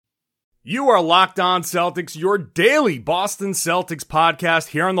You are Locked On Celtics, your daily Boston Celtics podcast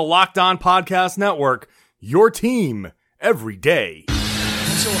here on the Locked On Podcast Network. Your team every day.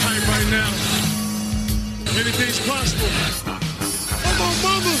 I'm so hyped right now. Anything's possible. I'm on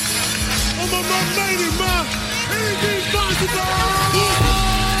mama. I'm on my lady, ma. Anything's possible.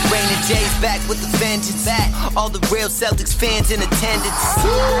 Yeah. Rain and Jay's back with the vengeance. Back. All the real Celtics fans in attendance.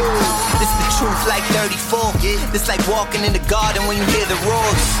 This the truth like 34. This like walking in the garden when you hear the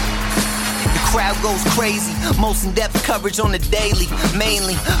roars. Crowd goes crazy, most in-depth coverage on the daily,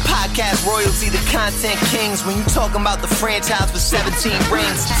 mainly podcast royalty, the content kings. When you talking about the franchise with 17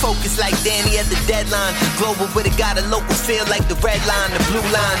 rings, focus like Danny at the deadline, global but it got a local feel like the red line, the blue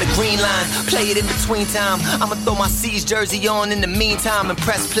line, the green line, play it in between time. I'ma throw my C's jersey on in the meantime and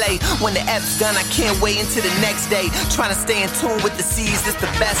press play. When the F's done, I can't wait until the next day, trying to stay in tune with the C's, that's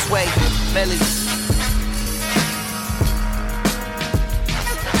the best way. Melodies.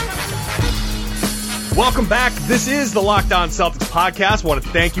 Welcome back. This is the Locked On Celtics podcast. I want to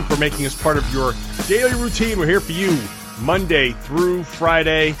thank you for making us part of your daily routine. We're here for you Monday through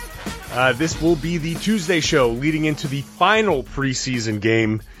Friday. This will be the Tuesday show leading into the final preseason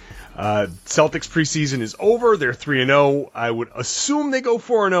game. Celtics preseason is over. They're 3-0. I would assume they go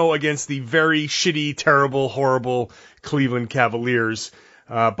 4-0 against the very shitty, terrible, horrible Cleveland Cavaliers.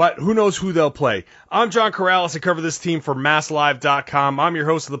 But who knows who they'll play. I'm John Corrales. I cover this team for MassLive.com. I'm your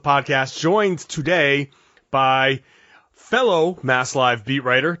host of the podcast, joined today by fellow Mass Live beat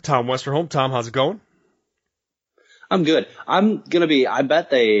writer, Tom Westerholm. Tom, how's it going? I'm good.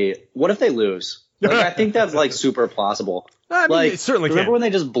 what if they lose? Like, I think that's like super plausible. I mean, it certainly remember can. when they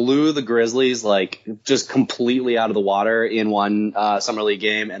just blew the Grizzlies like just completely out of the water in one summer league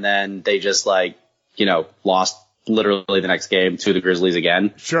game, and then they just lost literally the next game to the Grizzlies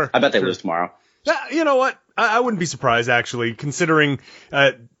again? Sure. I bet they lose tomorrow. You know what? I wouldn't be surprised, actually, considering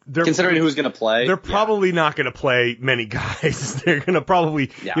who's going to play. They're probably not going to play many guys. They're going to probably,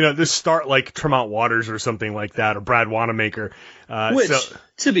 just start like Tremont Waters or something like that, or Brad Wanamaker.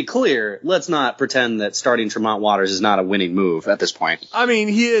 To be clear, let's not pretend that starting Tremont Waters is not a winning move at this point. I mean,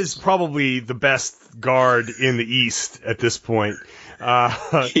 he is probably the best guard in the East at this point.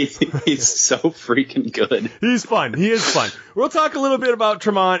 He's so freaking good. He's fun. He is fun. We'll talk a little bit about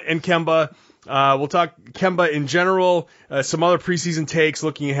Tremont and Kemba. We'll talk Kemba in general, some other preseason takes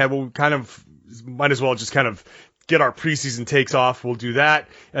looking ahead. We'll might as well just kind of get our preseason takes off. We'll do that.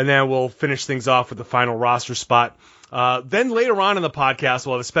 And then we'll finish things off with the final roster spot. Then later on in the podcast,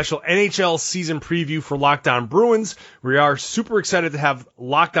 we'll have a special NHL season preview for Locked On Bruins. We are super excited to have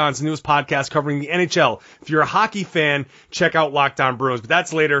Locked On's newest podcast covering the NHL. If you're a hockey fan, check out Locked On Bruins, but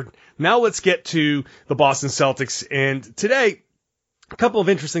that's later. Now let's get to the Boston Celtics. And today, a couple of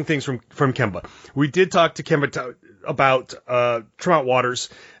interesting things from Kemba. We did talk to Kemba about Tremont Waters.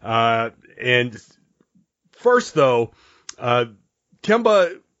 And first, though,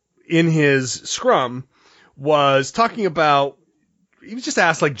 Kemba in his scrum was talking about, he was just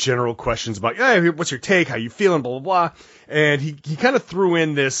asked like general questions about, hey, what's your take? How you feeling? Blah, blah, blah. And he kind of threw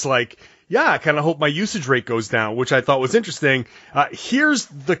in this like, I kind of hope my usage rate goes down, which I thought was interesting. Here's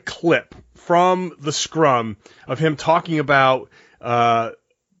the clip from the scrum of him talking about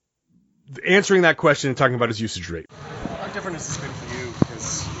answering that question and talking about his usage rate. How different has this been for you?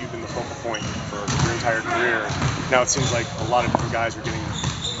 Because you've been the focal point for your entire career. Now it seems like a lot of different guys are getting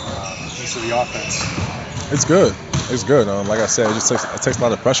a piece of the offense. It's good. It's good. Like I said, it takes a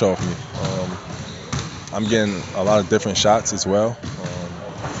lot of pressure off me. I'm getting a lot of different shots as well.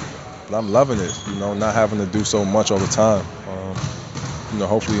 But I'm loving it, not having to do so much all the time.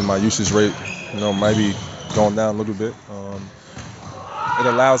 Hopefully my usage rate, might be going down a little bit. It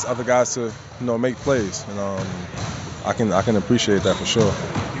allows other guys to, make plays. And I can appreciate that for sure.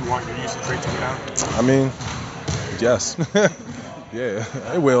 You want your usage rate to go down? I mean, yes. Yeah,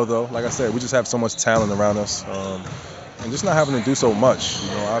 it will, though. Like I said, we just have so much talent around us. And just not having to do so much.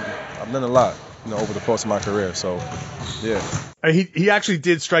 I've done a lot, over the course of my career. So, yeah. He actually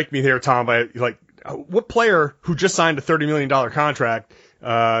did strike me there, Tom, by like, what player who just signed a $30 million contract,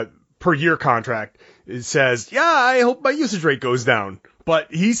 per year contract, says, I hope my usage rate goes down.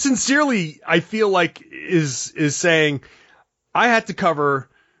 But he sincerely, I feel like, is saying, I had to cover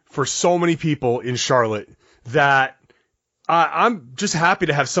for so many people in Charlotte that I'm just happy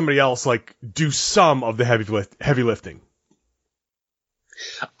to have somebody else like do some of the heavy lifting.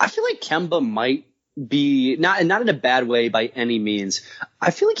 I feel like Kemba might be not in a bad way by any means.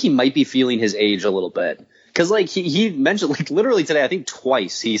 I feel like he might be feeling his age a little bit, because like he mentioned like literally today, I think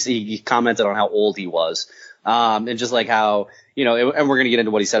twice he commented on how old he was, and just like how and we're gonna get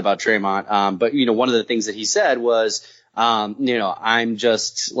into what he said about Draymond. But one of the things that he said was, I'm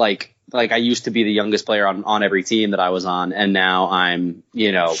just like like I used to be the youngest player on every team that I was on, and now I'm,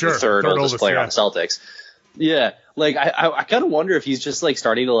 the third oldest player on the Celtics. Yeah. Like I kind of wonder if he's just like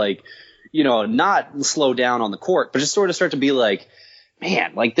starting to like, not slow down on the court, but just sort of start to be like,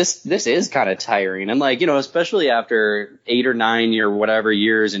 man, like this is kind of tiring. And like, especially after 8 or 9 or whatever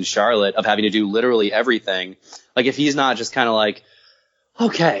years in Charlotte of having to do literally everything. Like if he's not just kind of like,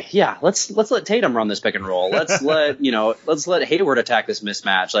 okay, yeah, let's let Tatum run this pick and roll. Let's let Hayward attack this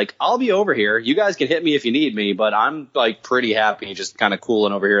mismatch. Like I'll be over here. You guys can hit me if you need me, but I'm like pretty happy just kind of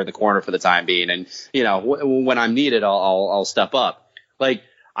cooling over here in the corner for the time being. And, when I'm needed, I'll step up. Like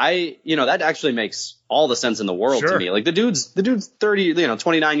that actually makes all the sense in the world to me. Like the dude's 30,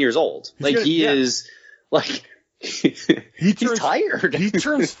 29 years old. Like is like, he's tired. He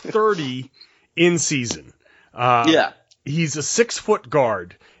turns 30 in season. He's a 6-foot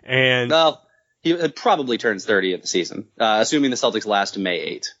guard, and he probably turns 30 at the season, assuming the Celtics last May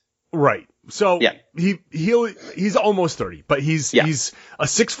 8. Right. So he's almost 30, but he's a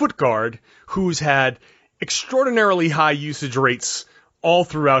 6-foot guard who's had extraordinarily high usage rates all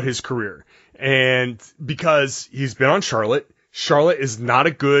throughout his career, and because he's been on Charlotte is not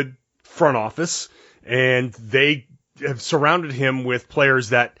a good front office, and they have surrounded him with players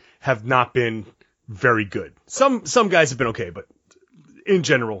that have not been very good. Some guys have been okay, but in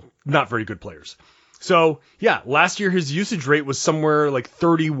general, not very good players. So last year his usage rate was somewhere like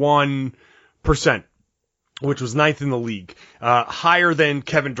 31%, which was 9th in the league. Higher than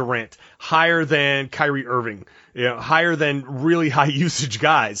Kevin Durant, higher than Kyrie Irving, higher than really high usage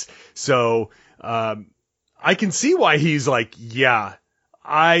guys. So, I can see why he's like,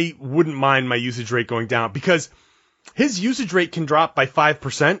 I wouldn't mind my usage rate going down, because his usage rate can drop by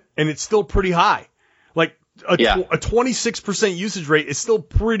 5% and it's still pretty high. Like a 26% usage rate is still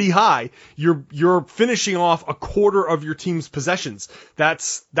pretty high. You're finishing off a quarter of your team's possessions.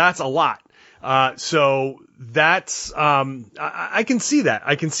 That's a lot. So that's, I can see that.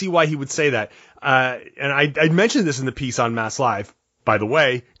 I can see why he would say that. And I mentioned this in the piece on Mass Live, by the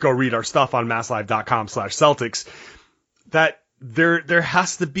way. Go read our stuff on masslive.com/Celtics. That there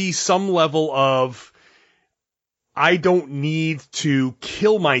has to be some level of, I don't need to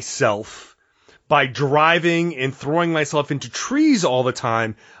kill myself by driving and throwing myself into trees all the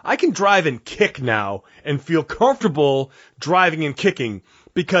time. I can drive and kick now and feel comfortable driving and kicking,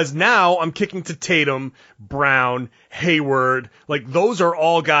 because now I'm kicking to Tatum, Brown, Hayward. Like those are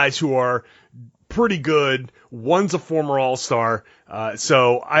all guys who are pretty good. One's a former All-Star.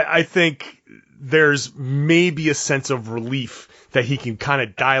 So I think there's maybe a sense of relief that he can kind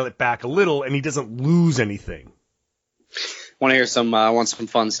of dial it back a little and he doesn't lose anything. Want to hear some fun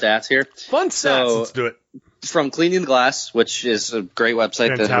stats here? Fun stats. So, let's do it. From Cleaning the Glass, which is a great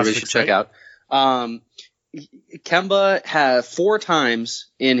website that everybody should check out. Kemba had 4 times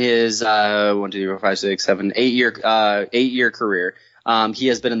in his 8 year career. He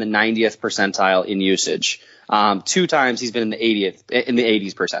has been in the 90th percentile in usage. 2 times he's been in the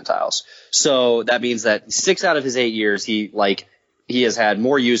 80s percentiles. So that means that 6 out of his 8 years he has had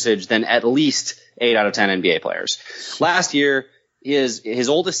more usage than at least 8 out of 10 NBA players. Last year, his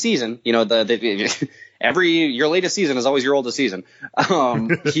oldest season, your latest season is always your oldest season.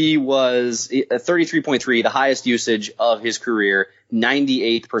 He was 33.3, the highest usage of his career,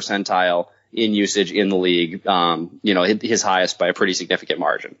 98th percentile in usage in the league. His highest by a pretty significant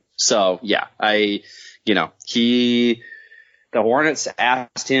margin. So the Hornets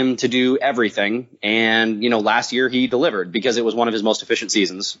asked him to do everything, and last year he delivered because it was one of his most efficient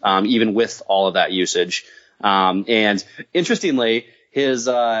seasons, even with all of that usage. And interestingly, his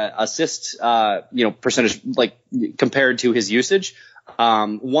assist percentage, like compared to his usage,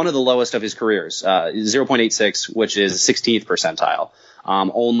 one of the lowest of his careers, 0.86, which is 16th percentile.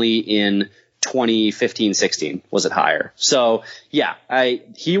 Only in 2015-16 was it higher. So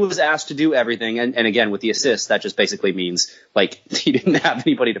he was asked to do everything, and again with the assists, that just basically means like he didn't have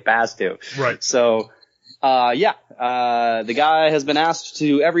anybody to pass to. Right. So the guy has been asked to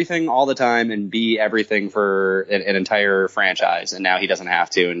do everything all the time and be everything for an entire franchise, and now he doesn't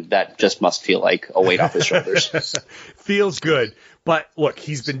have to, and that just must feel like a weight off his shoulders. Feels good. But look,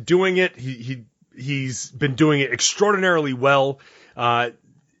 he's been doing it. He's been doing it extraordinarily well.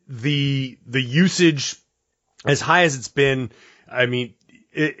 The usage, as high as it's been, I mean,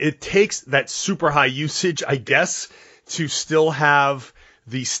 it takes that super high usage, I guess, to still have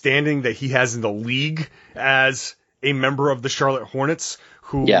the standing that he has in the league as a member of the Charlotte Hornets,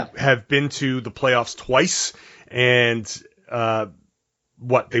 who have been to the playoffs twice, and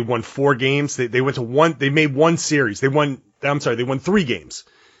they won 4 games. They went to they made one series. They won 3 games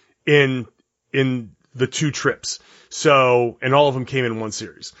in the 2 trips. So, and all of them came in one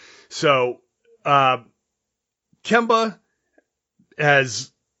series. So, Kemba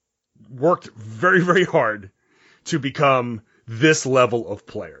has worked very, very hard to become this level of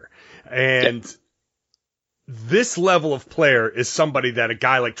player. And this level of player is somebody that a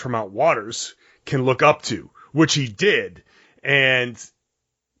guy like Tremont Waters can look up to, which he did. And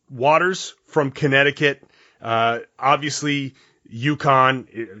Waters from Connecticut, obviously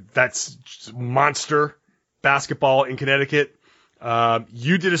UConn, that's monster basketball in Connecticut.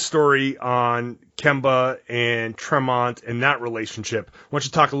 You did a story on Kemba and Tremont and that relationship. Why don't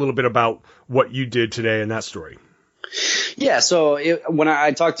you talk a little bit about what you did today in that story? Yeah, so when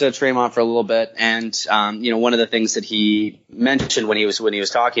I talked to Tremont for a little bit, and one of the things that he mentioned when he was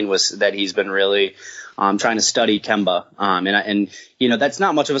talking was that he's been really trying to study Kemba, and that's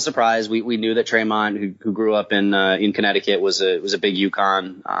not much of a surprise. We knew that Tremont, who grew up in Connecticut, was a big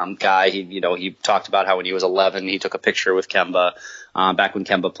UConn guy. He talked about how when he was 11 he took a picture with Kemba back when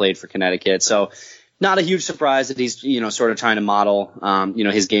Kemba played for Connecticut. So not a huge surprise that he's, sort of trying to model,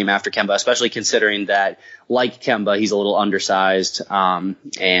 his game after Kemba, especially considering that, like Kemba, he's a little undersized, and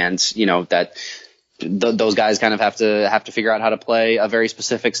that those guys kind of have to figure out how to play a very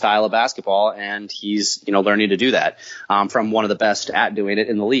specific style of basketball, and he's, learning to do that, from one of the best at doing it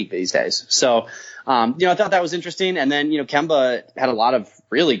in the league these days. So, I thought that was interesting. And then, Kemba had a lot of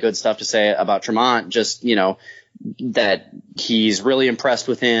really good stuff to say about Tremont, just, that he's really impressed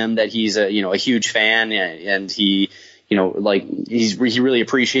with him, that he's a huge fan, and he really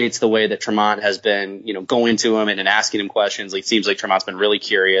appreciates the way that Tremont has been, going to him and asking him questions. Like, it seems like Tremont's been really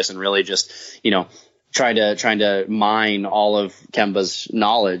curious and really just, trying to mine all of Kemba's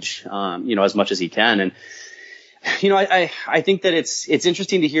knowledge, as much as he can. And, I think that it's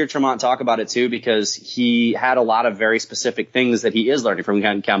interesting to hear Tremont talk about it too, because he had a lot of very specific things that he is learning from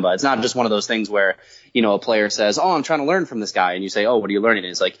Kemba. It's not just one of those things where, a player says, "Oh, I'm trying to learn from this guy," and you say, "Oh, what are you learning?"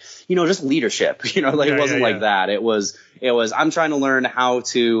 And it's like, just leadership. It wasn't like that. It was I'm trying to learn how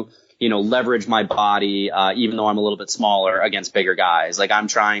to, leverage my body, even though I'm a little bit smaller, against bigger guys. Like, I'm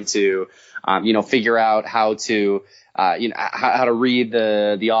trying to, figure out how to, how to read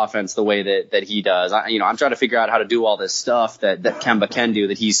the offense the way that he does. I'm trying to figure out how to do all this stuff that Kemba can do,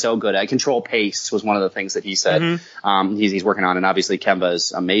 that he's so good at. Control pace was one of the things that he said, he's working on. And obviously Kemba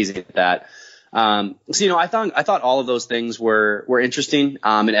is amazing at that. I thought all of those things were interesting.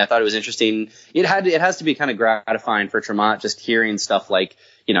 And I thought it was interesting. It has to be kind of gratifying for Tremont, just hearing stuff like,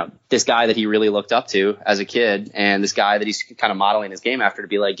 this guy that he really looked up to as a kid, and this guy that he's kind of modeling his game after, to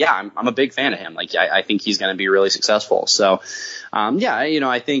be like, yeah, I'm a big fan of him. Like, I think he's going to be really successful. So,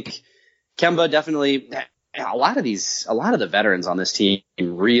 I think Kemba definitely, a lot of the veterans on this team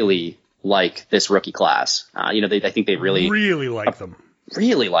really like this rookie class. I think they really like them.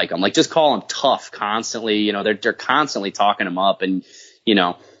 Really like them. Like, just call him tough constantly. They're constantly talking him up, and,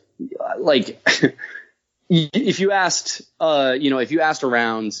 if you asked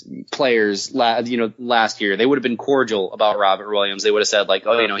around players, last year, they would have been cordial about Robert Williams. They would have said, like,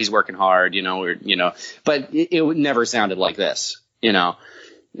 oh, he's working hard, but it never sounded like this,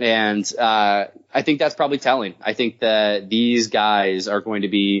 and, I think that's probably telling. I think that these guys are going to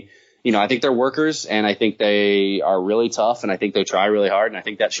be, I think they're workers, and I think they are really tough, and I think they try really hard, and I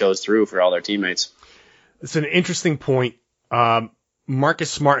think that shows through for all their teammates. It's an interesting point.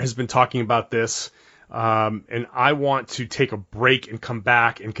 Marcus Smart has been talking about this. And I want to take a break and come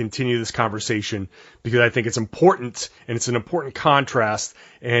back and continue this conversation, because I think it's important, and it's an important contrast,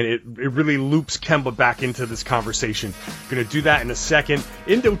 and it really loops Kemba back into this conversation. I'm going to do that in a second.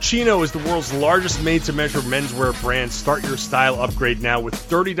 Indochino is the world's largest made-to-measure menswear brand. Start your style upgrade now with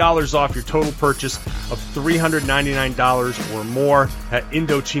 $30 off your total purchase of $399 or more at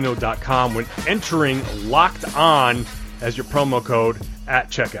Indochino.com when entering Locked On as your promo code at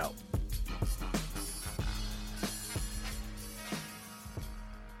checkout.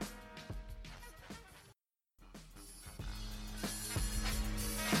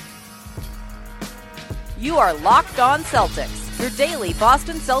 You are Locked On Celtics, your daily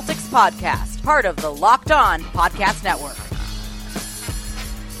Boston Celtics podcast, part of the Locked On Podcast Network.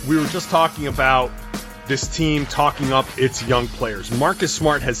 We were just talking about this team talking up its young players. Marcus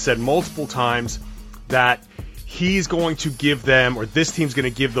Smart has said multiple times that he's going to give them, or this team's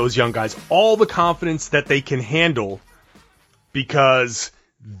going to give those young guys all the confidence that they can handle, because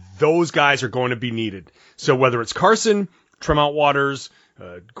those guys are going to be needed. So whether it's Carson, Tremont Waters,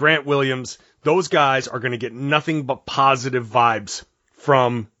 Grant Williams, those guys are going to get nothing but positive vibes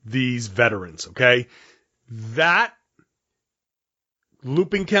from these veterans, okay? That,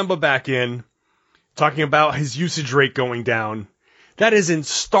 looping Kemba back in, talking about his usage rate going down, that is in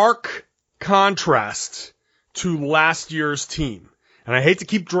stark contrast to last year's team. And I hate to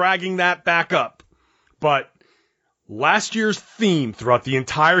keep dragging that back up, but last year's theme throughout the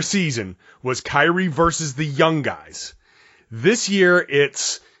entire season was Kyrie versus the young guys. This year,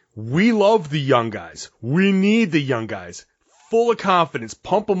 it's we love the young guys. We need the young guys. Full of confidence.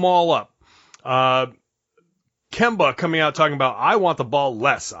 Pump them all up. Kemba coming out talking about, I want the ball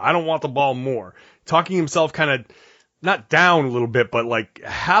less. I don't want the ball more. Talking himself kind of not down a little bit, but like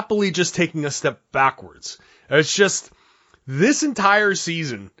happily just taking a step backwards. It's just this entire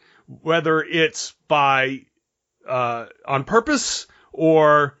season, whether it's by on purpose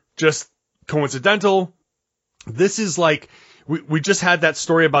or just coincidental, this is like we just had that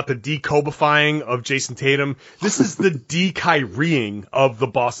story about the de-Kobifying of Jason Tatum. This is the de-Kyrieing of the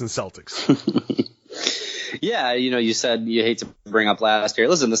Boston Celtics. Yeah, you said you hate to bring up last year.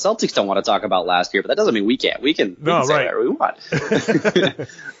 Listen, the Celtics don't want to talk about last year, but that doesn't mean we can't. We can say whatever we want.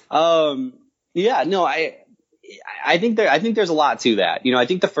 I think there's a lot to that. I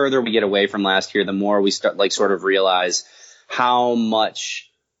think the further we get away from last year, the more we start sort of realize how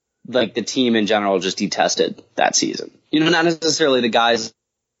much the team in general just detested that season. Not necessarily the guys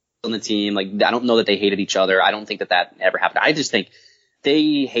on the team. I don't know that they hated each other. I don't think that ever happened. I just think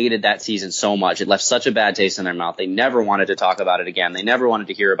they hated that season so much. It left such a bad taste in their mouth. They never wanted to talk about it again. They never wanted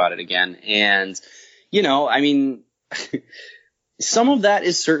to hear about it again. And, some of that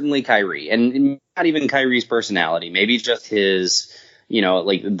is certainly Kyrie, and not even Kyrie's personality, maybe just his,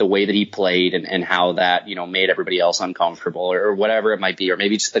 the way that he played and how that, made everybody else uncomfortable or whatever it might be, or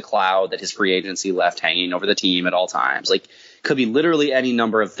maybe just the cloud that his free agency left hanging over the team at all times. Could be literally any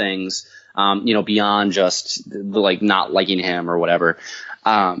number of things, beyond just not liking him or whatever.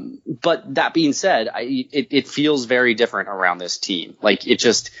 But that being said, it feels very different around this team.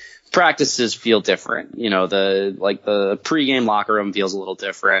 Practices feel different. The pregame locker room feels a little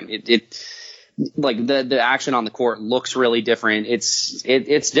different. The action on the court looks really different.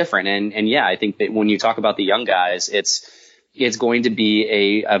 It's different. And yeah, I think that when you talk about the young guys, it's going to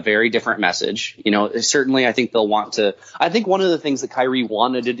be a very different message. Certainly I think they'll want to, I think one of the things that Kyrie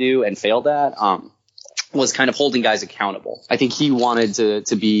wanted to do and failed at, was kind of holding guys accountable. I think he wanted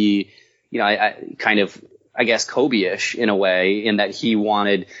to be, I guess Kobe-ish in a way, in that he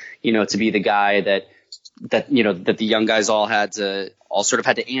wanted, to be the guy that the young guys all sort of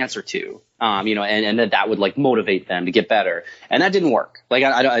had to answer to, and that would motivate them to get better. And that didn't work.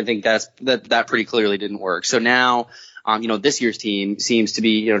 I think that pretty clearly didn't work. So now, this year's team seems to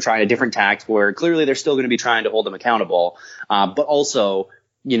be, trying a different tact where clearly they're still going to be trying to hold them accountable. But also,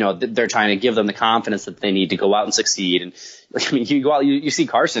 they're trying to give them the confidence that they need to go out and succeed. And you go out, you see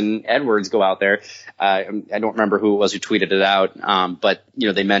Carson Edwards go out there. I don't remember who it was who tweeted it out. But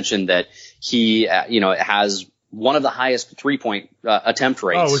they mentioned that he, has one of the highest 3-point attempt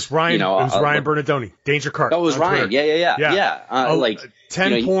rates. Oh, it was Ryan. It was Ryan Bernardoni, Danger Cart. Oh, it was Ryan. Twitter. Yeah.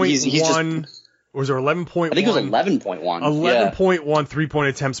 10.1. Or was there 11.1? I think it was 11.1. 11.1 3-point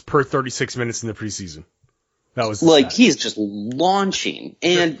attempts per 36 minutes in the preseason. That was he's just launching,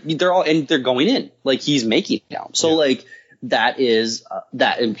 and they're going in. He's making them. So that is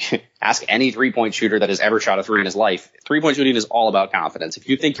that. Ask any 3-point shooter that has ever shot a 3 in his life. 3-point shooting is all about confidence. If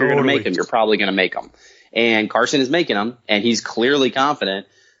you think you're going to make them, you're probably going to make them. And Carson is making them, and he's clearly confident.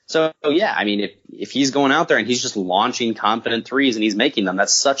 So yeah, if he's going out there and he's just launching confident threes and he's making them,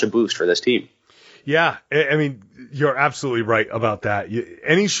 that's such a boost for this team. Yeah, you're absolutely right about that.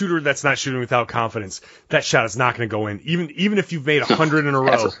 Any shooter that's not shooting without confidence, that shot is not going to go in. Even if you've made 100 in a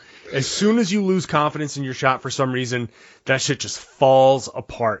row, as soon as you lose confidence in your shot for some reason, that shit just falls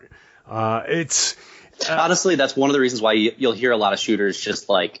apart. Honestly, that's one of the reasons why you'll hear a lot of shooters just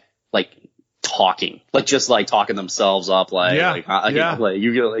talking, talking themselves up, you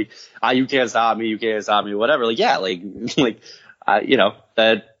can't stop me, whatever.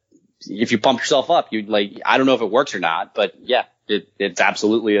 That. If you pump yourself up, I don't know if it works or not, but yeah, it's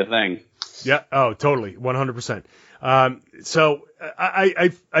absolutely a thing. Yeah. Oh, totally. 100%. So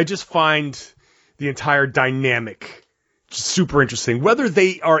I just find the entire dynamic super interesting, whether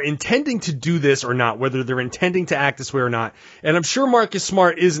they are intending to do this or not, whether they're intending to act this way or not. And I'm sure Marcus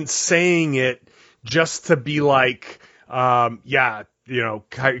Smart isn't saying it just to be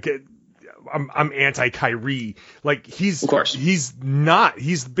I'm anti-Kyrie. He's not.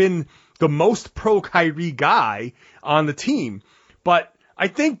 He's been the most pro-Kyrie guy on the team. But I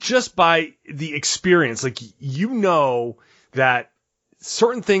think just by the experience, that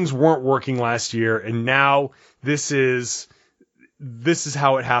certain things weren't working last year, and now this is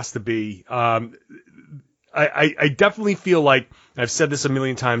how it has to be. I definitely feel like, I've said this a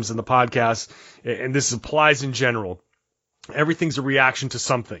million times in the podcast, and this applies in general, everything's a reaction to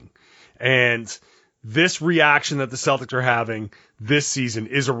something. And this reaction that the Celtics are having this season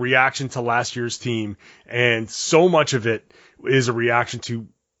is a reaction to last year's team. And so much of it is a reaction to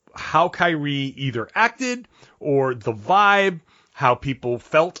how Kyrie either acted or the vibe, how people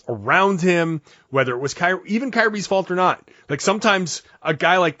felt around him, whether it was even Kyrie's fault or not. Like sometimes a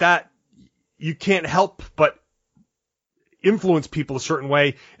guy like that, you can't help but influence people a certain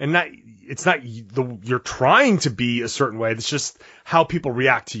way, and it's not you're trying to be a certain way. It's just how people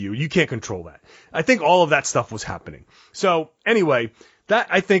react to you. You can't control that. I think all of that stuff was happening. So anyway,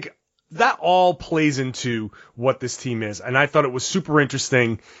 I think that all plays into what this team is, and I thought it was super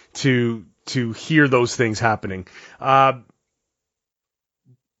interesting to hear those things happening. I'll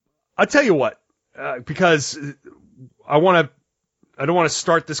tell you what, because I don't want to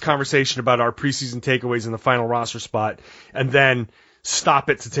start this conversation about our preseason takeaways in the final roster spot and then stop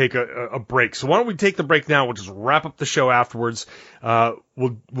it to take a break. So why don't we take the break now? We'll just wrap up the show afterwards.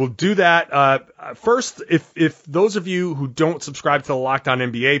 We'll do that. First, if those of you who don't subscribe to the Locked On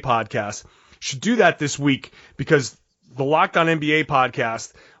NBA podcast should do that this week, because the Locked On NBA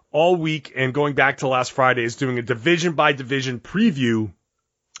podcast all week and going back to last Friday is doing a division by division preview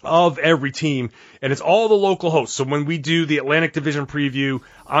of every team, and it's all the local hosts. So when we do the Atlantic Division preview,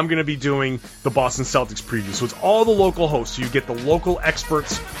 I'm going to be doing the Boston Celtics preview. So it's all the local hosts. So you get the local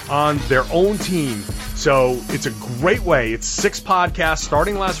experts on their own team. So it's a great way. It's 6 podcasts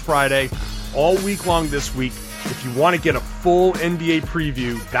starting last Friday, all week long this week. If you want to get a full NBA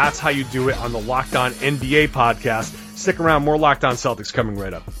preview, that's how you do it on the Locked On NBA podcast. Stick around, more Locked On Celtics coming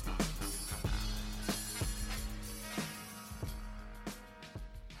right up.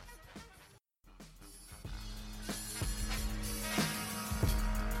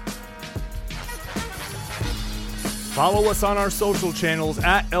 Follow us on our social channels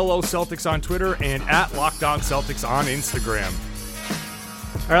at LO Celtics on Twitter and at Locked On Celtics on Instagram.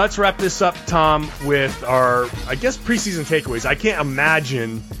 All right, let's wrap this up, Tom, with our, I guess, preseason takeaways. I can't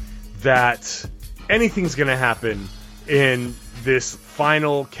imagine that anything's going to happen in this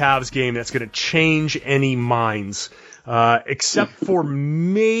final Cavs game that's going to change any minds, except for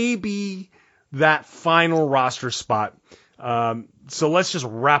maybe that final roster spot. So let's just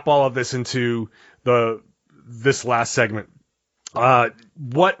wrap all of this into this last segment.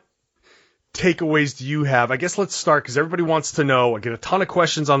 What takeaways do you have? I guess let's start, because everybody wants to know. I get a ton of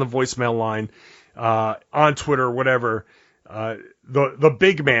questions on the voicemail line, on Twitter, whatever. The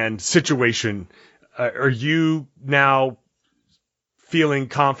big man situation. Are you now feeling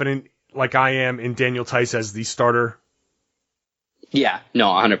confident, like I am, in Daniel Theis as the starter? Yeah, no,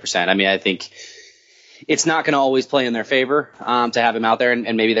 100%. I mean, I think it's not going to always play in their favor to have him out there,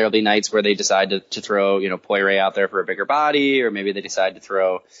 and maybe there'll be nights where they decide to throw, Poirier out there for a bigger body, or maybe they decide to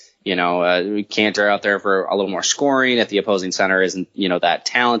throw, Cantor out there for a little more scoring if the opposing center isn't, that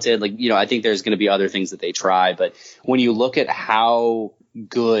talented. I think there's going to be other things that they try, but when you look at how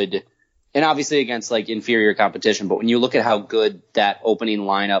good, and obviously against inferior competition, but when you look at how good that opening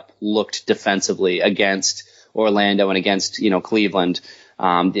lineup looked defensively against Orlando and against, Cleveland,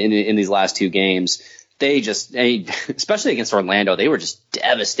 in these last 2 games, especially against Orlando, they were just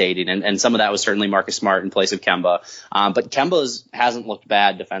devastating. And some of that was certainly Marcus Smart in place of Kemba. But Kemba hasn't looked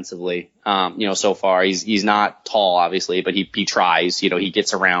bad defensively, so far. He's not tall, obviously, but he tries, he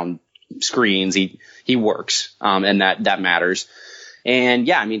gets around screens. He works. And that matters. And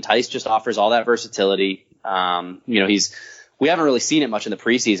yeah, I mean, Theis just offers all that versatility. We haven't really seen it much in the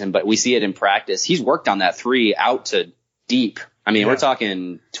preseason, but we see it in practice. He's worked on that 3 out to deep. I mean, We're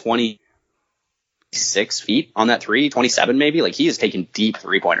talking 26 feet on that 3, 27 maybe. He is taking deep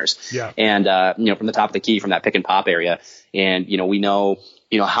 3-pointers. Yeah. And, from the top of the key, from that pick and pop area. And, we know,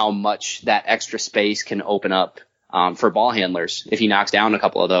 how much that extra space can open up, for ball handlers if he knocks down a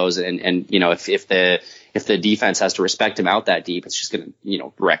couple of those. And if the defense has to respect him out that deep, it's just going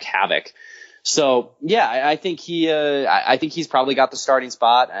to, wreak havoc. So yeah, I think he's probably got the starting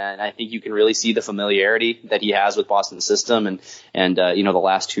spot, and I think you can really see the familiarity that he has with Boston's system and the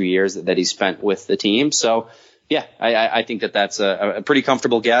last 2 years that he's spent with the team. So yeah, I think that's a pretty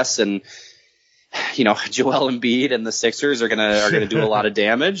comfortable guess, and Joel Embiid and the Sixers are gonna do a lot of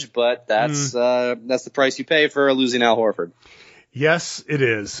damage, but that's the price you pay for losing Al Horford. Yes, it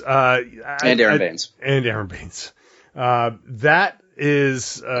is. And Aaron Baines. And Aaron Baines. That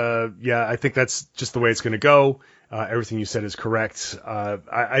is, I think that's just the way it's going to go. Everything you said is correct.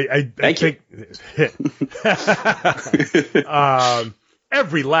 I think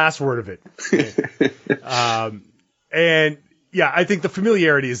every last word of it. And yeah, I think the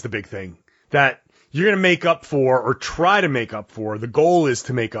familiarity is the big thing that you're going to make up for, or try to make up for. The goal is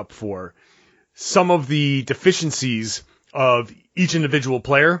to make up for some of the deficiencies of each individual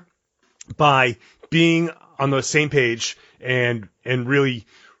player. by being on the same page and really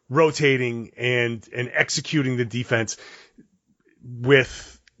rotating and executing the defense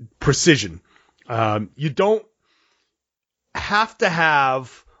with precision. You don't have to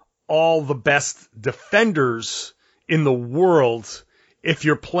have all the best defenders in the world if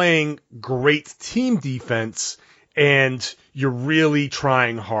you're playing great team defense and you're really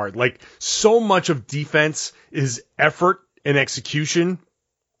trying hard. Like, so much of defense is effort and execution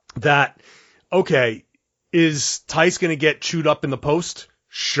that, okay, is Tice going to get chewed up in the post?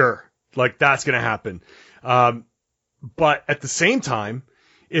 Sure. Like, that's going to happen. But at the same time,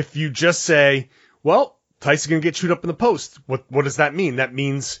 if you just say, well, Tice is going to get chewed up in the post, what does that mean? That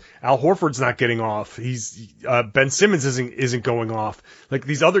means Al Horford's not getting off. Ben Simmons isn't going off. Like,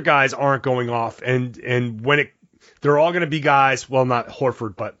 these other guys aren't going off. And when they're all going to be guys, well, not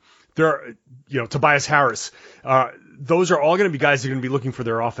Horford, but they're, Tobias Harris. Those are all going to be guys that are going to be looking for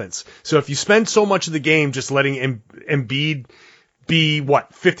their offense. So if you spend so much of the game just letting Embiid be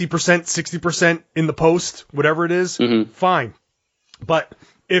 50%, 60% in the post, whatever it is, fine. But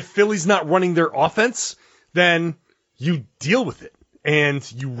if Philly's not running their offense, then you deal with it and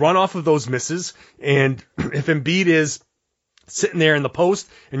you run off of those misses. And if Embiid is sitting there in the post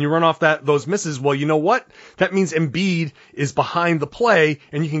and you run off those misses, well, you know what? That means Embiid is behind the play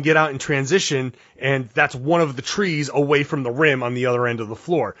and you can get out in transition, and that's one of the trees away from the rim on the other end of the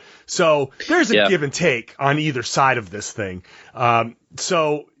floor. So there's a give and take on either side of this thing.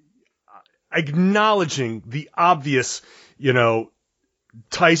 So acknowledging the obvious,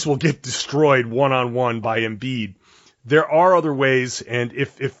 Tice will get destroyed one-on-one by Embiid. There are other ways, and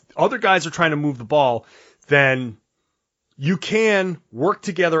if other guys are trying to move the ball, then you can work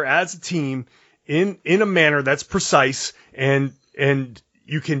together as a team in a manner that's precise, and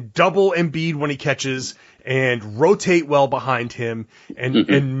you can double Embiid when he catches and rotate well behind him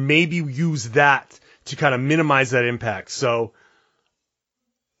and maybe use that to kind of minimize that impact. So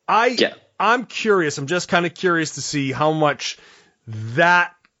I'm curious. I'm just kind of curious to see how much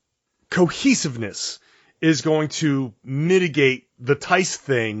that cohesiveness is going to mitigate the Tice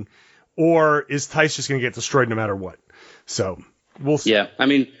thing, or is Tice just going to get destroyed no matter what? So we'll see. Yeah, I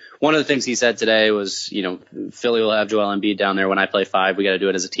mean, one of the things he said today was, Philly will have Joel Embiid down there. When I play 5, we got to do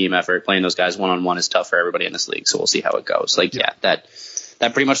it as a team effort. Playing those guys one-on-one is tough for everybody in this league, so we'll see how it goes. That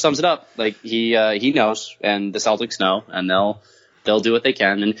pretty much sums it up. Like, he knows, and the Celtics know, and they'll do what they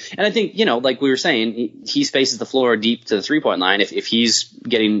can. And I think, like we were saying, he spaces the floor deep to the 3-point line. If he's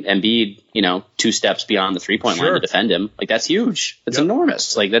getting Embiid, 2 steps beyond the 3-point line to defend him, like, that's huge. It's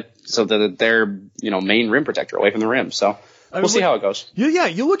enormous. Like that, so that they're, main rim protector away from the rim. So we'll see how it goes. Yeah.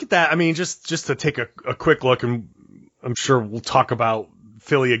 You look at that. I mean, just to take a quick look, and I'm sure we'll talk about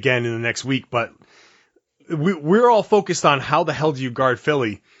Philly again in the next week, but we're all focused on how the hell do you guard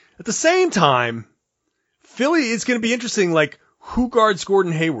Philly. At the same time, Philly is going to be interesting. Like, who guards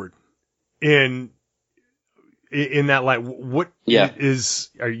Gordon Hayward in that line?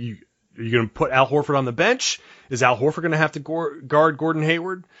 Are you going to put Al Horford on the bench? Is Al Horford going to have to guard Gordon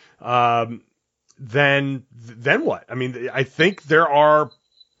Hayward? Then what? I mean, I think there are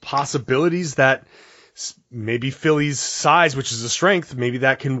possibilities that maybe Philly's size, which is a strength, maybe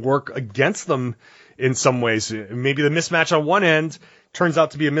that can work against them in some ways. Maybe the mismatch on one end turns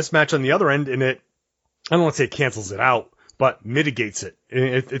out to be a mismatch on the other end, and I don't want to say it cancels it out, but mitigates it.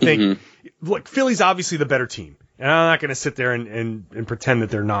 I think, look, Philly's obviously the better team, and I'm not going to sit there and pretend that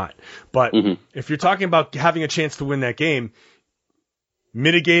they're not. But if you're talking about having a chance to win that game,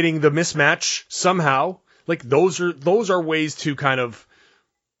 mitigating the mismatch somehow, like, those are ways to kind of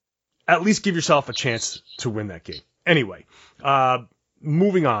at least give yourself a chance to win that game. Anyway,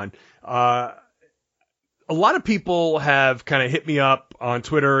 moving on. A lot of people have kind of hit me up on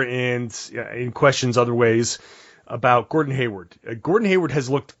Twitter and in questions other ways about Gordon Hayward. Gordon Hayward has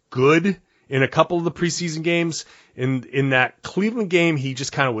looked good in a couple of the preseason games. In that Cleveland game, he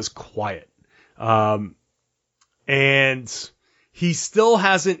just kind of was quiet. And he still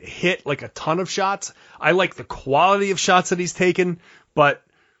hasn't hit like a ton of shots. I like the quality of shots that he's taken, but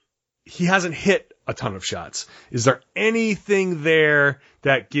he hasn't hit a ton of shots. Is there anything there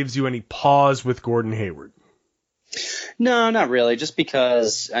that gives you any pause with Gordon Hayward? No, not really. Just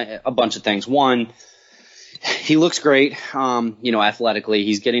because a bunch of things. One, he looks great, athletically.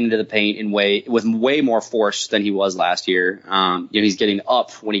 He's getting into the paint with way more force than he was last year. He's getting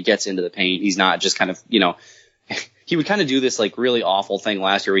up when he gets into the paint. He's not just kind of, he would kind of do this like really awful thing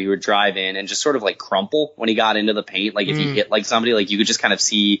last year where he would drive in and just sort of like crumple when he got into the paint. Like if he hit like somebody, like you could just kind of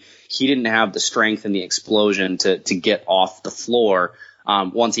see he didn't have the strength and the explosion to get off the floor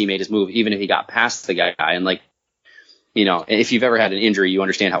once he made his move, even if he got past the guy. And like, if you've ever had an injury, you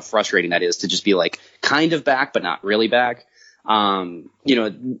understand how frustrating that is to just be like kind of back, but not really back. Now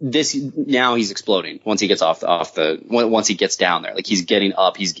he's exploding once he gets once he gets down there, like he's getting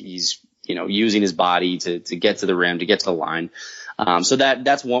up, he's using his body to get to the rim, to get to the line. So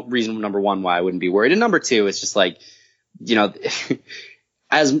that's one reason, number one, why I wouldn't be worried. And number two, it's just like,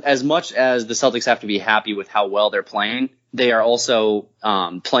 as much as the Celtics have to be happy with how well they're playing, they are also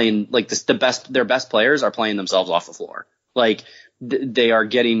playing like their best players are playing themselves off the floor. Like they are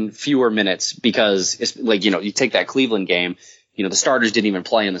getting fewer minutes because it's like, you take that Cleveland game, the starters didn't even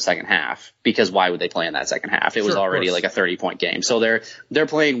play in the second half because why would they play in that second half? It was already like a 30-point game. So they're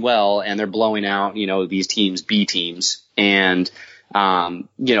playing well and they're blowing out, these teams, B teams. And,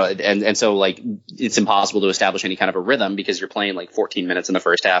 and so like it's impossible to establish any kind of a rhythm because you're playing like 14 minutes in the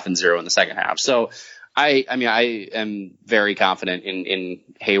first half and 0 in the second half. So I am very confident in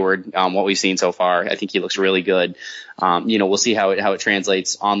Hayward, what we've seen so far. I think he looks really good. We'll see how it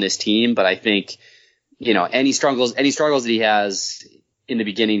translates on this team, but I think, any struggles that he has in the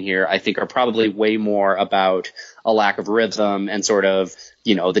beginning here, I think are probably way more about a lack of rhythm and sort of,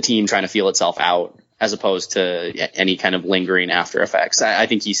 the team trying to feel itself out as opposed to any kind of lingering after effects. I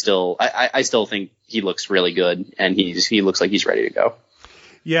think I still think he looks really good and he looks like he's ready to go.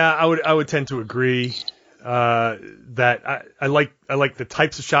 Yeah, I would tend to agree that I like the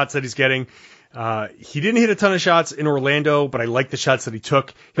types of shots that he's getting. He didn't hit a ton of shots in Orlando, but I like the shots that he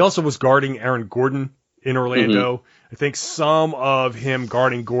took. He also was guarding Aaron Gordon in Orlando. Mm-hmm. I think some of him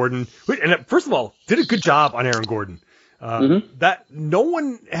guarding Gordon, and first of all, did a good job on Aaron Gordon. That no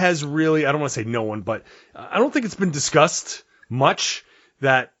one has really, I don't want to say no one, but I don't think it's been discussed much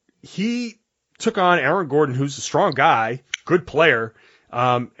that he took on Aaron Gordon, who's a strong guy, good player,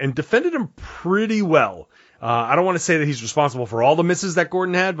 and defended him pretty well. I don't want to say that he's responsible for all the misses that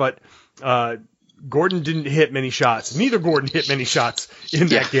Gordon had, but Gordon didn't hit many shots. Neither Gordon hit many shots in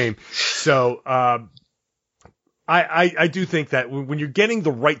that game. So I do think that when you're getting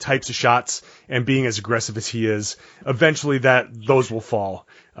the right types of shots and being as aggressive as he is, eventually those will fall.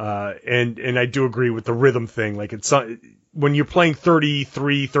 And I do agree with the rhythm thing. Like when you're playing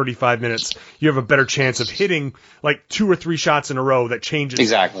 33, 35 minutes, you have a better chance of hitting like 2 or 3 shots in a row that changes.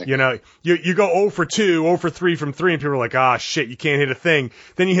 Exactly. You go 0 for 2, 0 for 3 from 3, and people are like, shit, you can't hit a thing.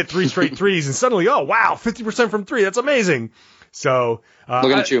 Then you hit 3 straight threes, and suddenly, oh, wow, 50% from 3. That's amazing. So,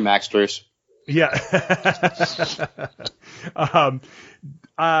 looking at you, Max Strus. Yeah.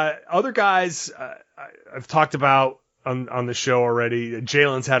 Other guys I've talked about on the show already.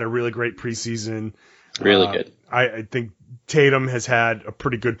 Jalen's had a really great preseason. Really good. I think Tatum has had a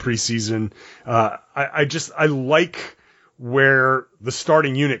pretty good preseason. I like where the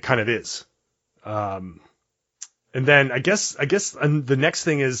starting unit kind of is. And then I guess the next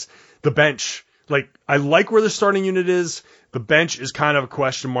thing is the bench. Like, I like where the starting unit is. The bench is kind of a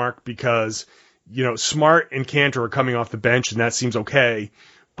question mark because, Smart and Cantor are coming off the bench and that seems okay.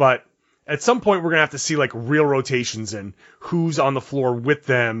 But at some point we're going to have to see like real rotations and who's on the floor with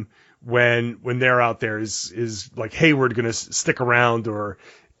them when they're out there. Is like Hayward going to stick around or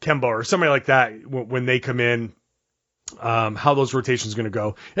Kemba or somebody like that when they come in? How those rotations going to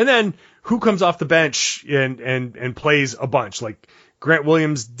go. And then who comes off the bench and plays a bunch. Like Grant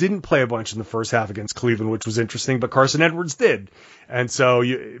Williams didn't play a bunch in the first half against Cleveland, which was interesting, but Carson Edwards did. And so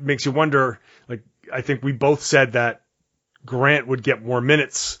it makes you wonder, like, I think we both said that Grant would get more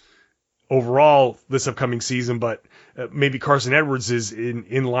minutes overall this upcoming season, but maybe Carson Edwards is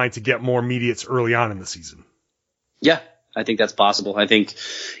in line to get more immediates early on in the season. Yeah, I think that's possible. I think,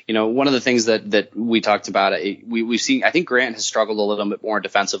 one of the things that we talked about, we've seen, I think Grant has struggled a little bit more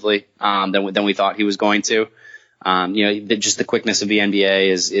defensively than we thought he was going to. Just the quickness of the NBA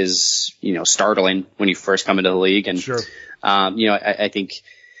is startling when you first come into the league. And, sure. I think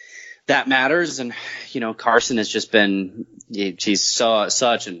that matters. And, Carson has just been, he's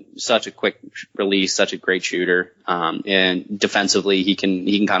such a quick release, such a great shooter. And defensively, he can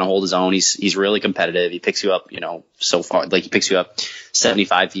kind of hold his own. He's really competitive. He picks you up, so far, like he picks you up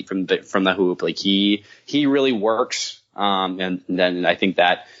 75 feet from the hoop. Like he really works. And then I think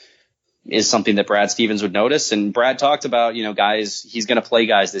that is something that Brad Stevens would notice. And Brad talked about, guys, he's going to play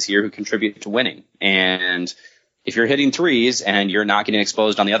guys this year who contribute to winning. And if you're hitting threes and you're not getting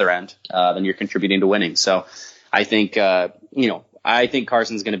exposed on the other end, then you're contributing to winning. So I think, I think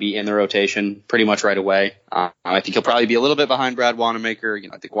Carson's going to be in the rotation pretty much right away. I think he'll probably be a little bit behind Brad Wanamaker.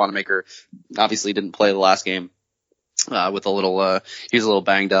 I think Wanamaker obviously didn't play the last game, with he was a little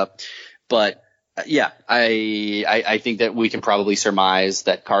banged up, but yeah, I think that we can probably surmise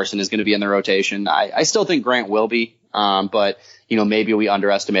that Carson is going to be in the rotation. I still think Grant will be, but maybe we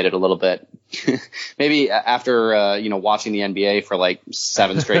underestimated a little bit maybe after watching the NBA for like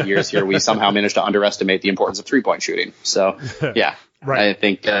 7 straight years here, we somehow managed to underestimate the importance of 3-point shooting. So yeah, Right. I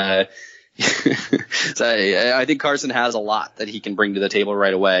think so I think Carson has a lot that he can bring to the table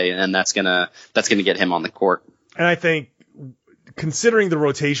right away, and that's gonna get him on the court. And I think considering the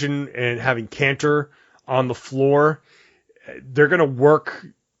rotation and having Kanter on the floor, they're going to work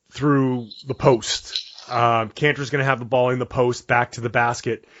through the post. Kanter's going to have the ball in the post back to the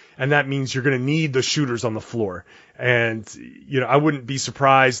basket, and that means you're going to need the shooters on the floor. And, I wouldn't be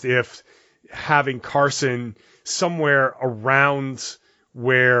surprised if having Carson somewhere around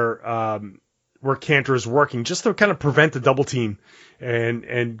where Kanter is working, just to kind of prevent the double team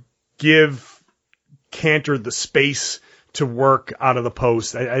and give Kanter the space to work out of the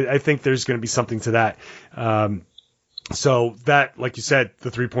post. I think there's going to be something to that. So that, like you said,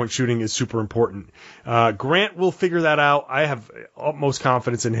 the 3-point shooting is super important. Grant will figure that out. I have utmost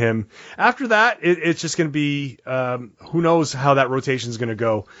confidence in him. After that, it's just going to be, who knows how that rotation is going to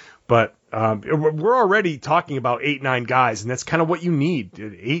go. But we're already talking about 8-9 guys, and that's kind of what you need.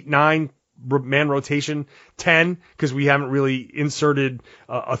 8-9 man rotation, 10, because we haven't really inserted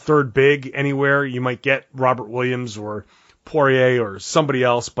a third big anywhere. You might get Robert Williams or Poirier or somebody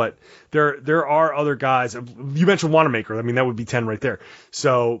else, but there are other guys. You mentioned Wanamaker. I mean, that would be 10 right there.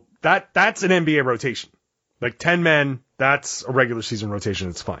 So that's an NBA rotation. Like 10 men, that's a regular season rotation.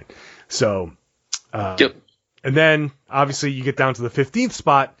 It's fine. So, Yep. And then obviously you get down to the 15th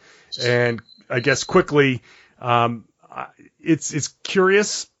spot, and I guess quickly, it's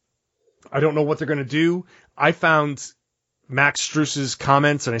curious. I don't know what they're going to do. I found Max Strus's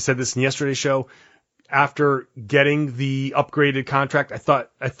comments, and I said this in yesterday's show, after getting the upgraded contract. I thought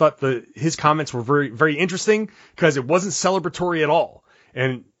his comments were very, very interesting because it wasn't celebratory at all.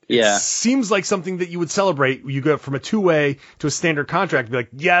 And Yeah. it seems like something that you would celebrate. You go from a 2-way to a standard contract and be like,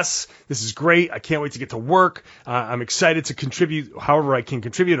 yes, this is great. I can't wait to get to work. I'm excited to contribute however I can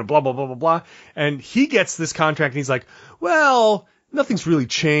contribute, and blah, blah, blah, blah, blah. And he gets this contract and he's like, well, nothing's really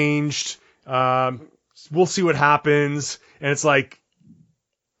changed. We'll see what happens. And it's like,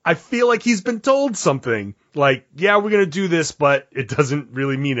 I feel like he's been told something. Like, yeah, we're going to do this, but it doesn't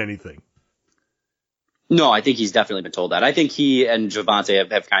really mean anything. No, I think he's definitely been told that. I think he and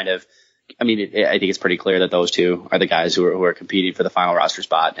Javonte have kind of, I think it's pretty clear that those two are the guys who are competing for the final roster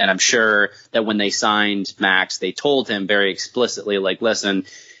spot. And I'm sure that when they signed Max, they told him very explicitly, like, listen,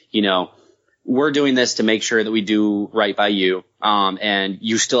 we're doing this to make sure that we do right by you. And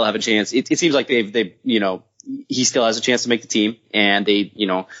you still have a chance. It seems like they've he still has a chance to make the team, and they,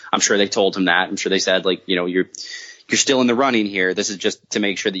 I'm sure they told him that. I'm sure they said, like, you're still in the running here. This is just to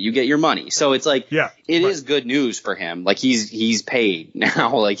make sure that you get your money. So it's like, yeah, it right. is good news for him. Like he's paid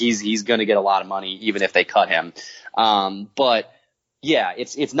now. Like he's going to get a lot of money even if they cut him. But yeah,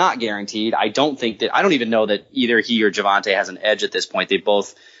 it's not guaranteed. I don't even know that either he or Javonte has an edge at this point. They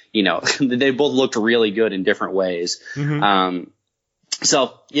both, they both looked really good in different ways. Mm-hmm.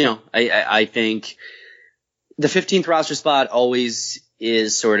 So, I think the 15th roster spot always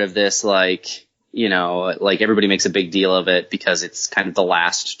is sort of this, like, like everybody makes a big deal of it because it's kind of the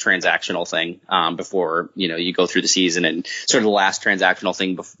last transactional thing, before, you go through the season, and sort of the last transactional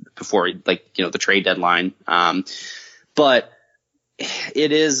thing before, like, the trade deadline. But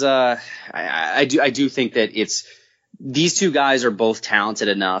it is, I do think that these two guys are both talented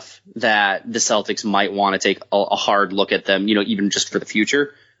enough that the Celtics might want to take a hard look at them, even just for the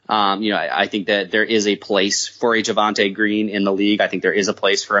future. I think that there is a place for a Javonte Green in the league. I think there is a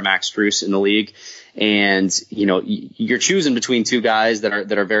place for a Max Strus in the league. And, you're choosing between two guys that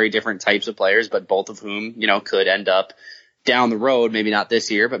are very different types of players, but both of whom, could end up down the road, maybe not this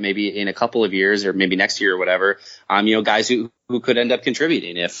year, but maybe in a couple of years or maybe next year or whatever, guys who could end up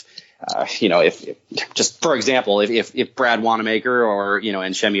contributing if just for example, if Brad Wanamaker or,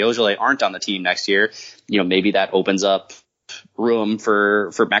 and Semi Ojeleye aren't on the team next year, maybe that opens up room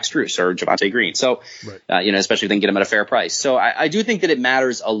for Max Strus or Javonte Green. So, right. Especially if they can get him at a fair price. So I do think that it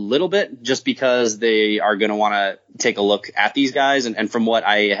matters a little bit just because they are going to want to take a look at these guys. And from what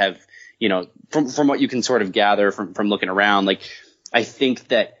I have, from what you can sort of gather from looking around, like, I think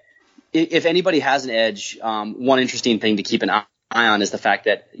that if anybody has an edge, one interesting thing to keep an eye on is the fact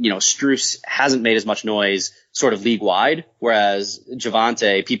that, Strus hasn't made as much noise sort of league wide, whereas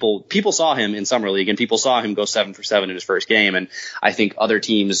Javonte, people saw him in summer league and people saw him go 7 for 7 in his first game. And I think other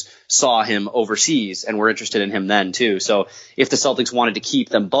teams saw him overseas and were interested in him then too. So if the Celtics wanted to keep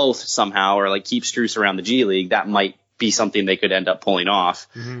them both somehow, or like keep Strus around the G League, that might be something they could end up pulling off.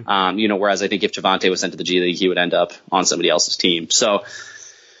 Mm-hmm. Whereas I think if Javonte was sent to the G League, he would end up on somebody else's team. So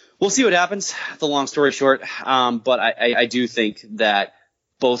we'll see what happens. The long story short. But I do think that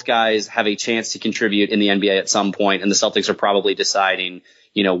both guys have a chance to contribute in the NBA at some point, and the Celtics are probably deciding,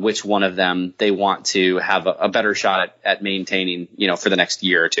 which one of them they want to have a better shot at maintaining, for the next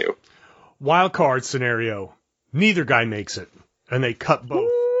year or two. Wild card scenario. Neither guy makes it, and they cut both.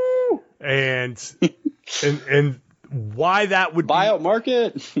 Woo! And why that would buyout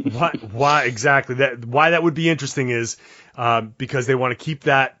market? why exactly that? Why that would be interesting is because they want to keep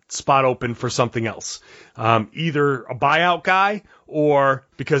that spot open for something else, either a buyout guy or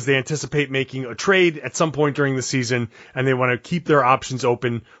because they anticipate making a trade at some point during the season, and they want to keep their options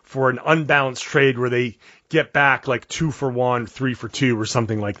open for an unbalanced trade where they get back like 2 for 1, 3 for 2, or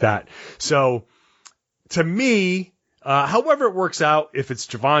something like that. So to me, however it works out, if it's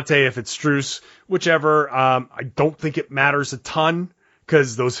Javonte, if it's Strus, whichever, I don't think it matters a ton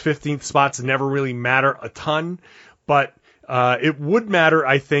because those 15th spots never really matter a ton. But it would matter,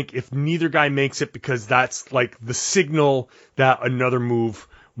 I think, if neither guy makes it, because that's like the signal that another move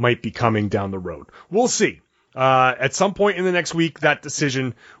might be coming down the road. We'll see. At some point in the next week, that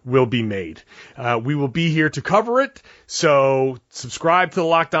decision will be made. We will be here to cover it. So subscribe to the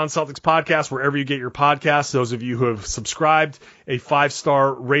Locked On Celtics podcast wherever you get your podcasts. Those of you who have subscribed, a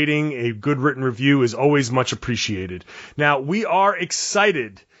 5-star rating, a good written review is always much appreciated. Now, we are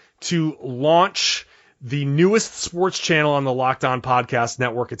excited to launch the newest sports channel on the Locked On Podcast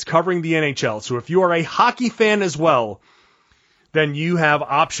Network. It's covering the NHL. So if you are a hockey fan as well, then you have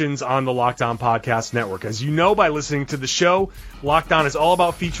options on the Locked On Podcast Network. As you know by listening to the show, Locked On is all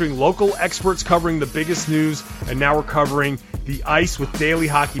about featuring local experts covering the biggest news, and now we're covering the Ice with Daily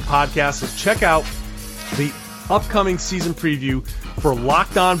Hockey Podcast. So check out the upcoming season preview for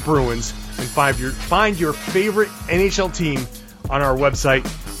Locked On Bruins and find your favorite NHL team on our website,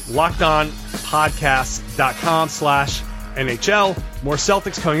 LockedOnPodcast.com/NHL. More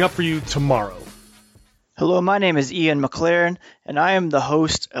Celtics coming up for you tomorrow. Hello, my name is Ian McLaren, and I am the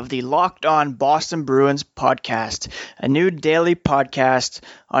host of the Locked On Boston Bruins podcast, a new daily podcast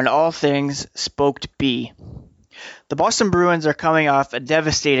on all things Spoked B. The Boston Bruins are coming off a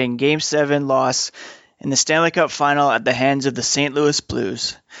devastating Game 7 loss in the Stanley Cup Final at the hands of the St. Louis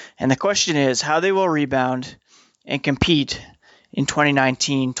Blues, and the question is how they will rebound and compete in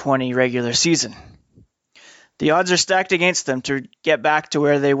 2019-20 regular season. The odds are stacked against them to get back to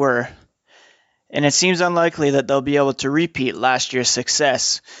where they were, and it seems unlikely that they'll be able to repeat last year's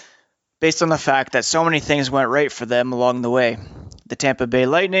success based on the fact that so many things went right for them along the way. The Tampa Bay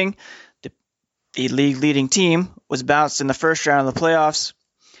Lightning, the league-leading team, was bounced in the first round of the playoffs,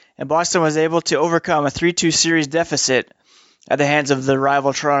 and Boston was able to overcome a 3-2 series deficit at the hands of the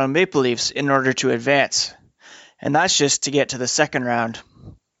rival Toronto Maple Leafs in order to advance. And that's just to get to the second round.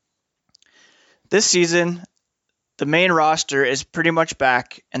 This season, the main roster is pretty much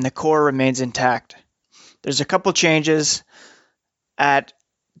back, and the core remains intact. There's a couple changes at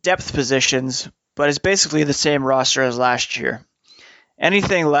depth positions, but it's basically the same roster as last year.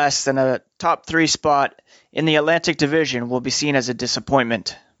 Anything less than a top 3 spot in the Atlantic Division will be seen as a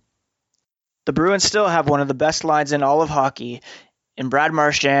disappointment. The Bruins still have one of the best lines in all of hockey in Brad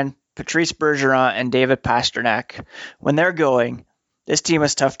Marchand, Patrice Bergeron, and David Pastrnak. When they're going, this team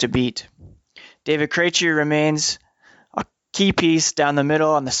is tough to beat. David Krejci remains a key piece down the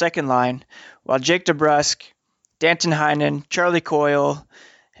middle on the second line, while Jake DeBrusk, Danton Heinen, Charlie Coyle,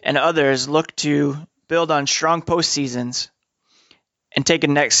 and others look to build on strong postseasons and take a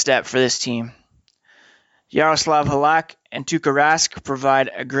next step for this team. Yaroslav Halak and Tuukka Rask provide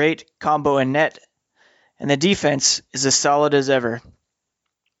a great combo in net, and the defense is as solid as ever.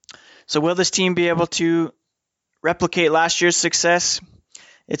 So will this team be able to replicate last year's success?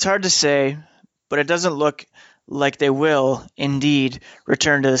 It's hard to say, but it doesn't look like they will indeed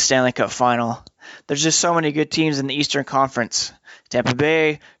return to the Stanley Cup Final. There's just so many good teams in the Eastern Conference. Tampa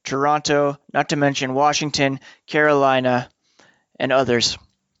Bay, Toronto, not to mention Washington, Carolina, and others.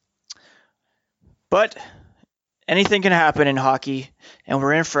 But anything can happen in hockey, and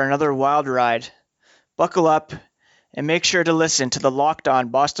we're in for another wild ride. Buckle up and make sure to listen to the Locked On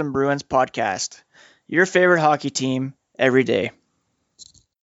Boston Bruins podcast, your favorite hockey team every day.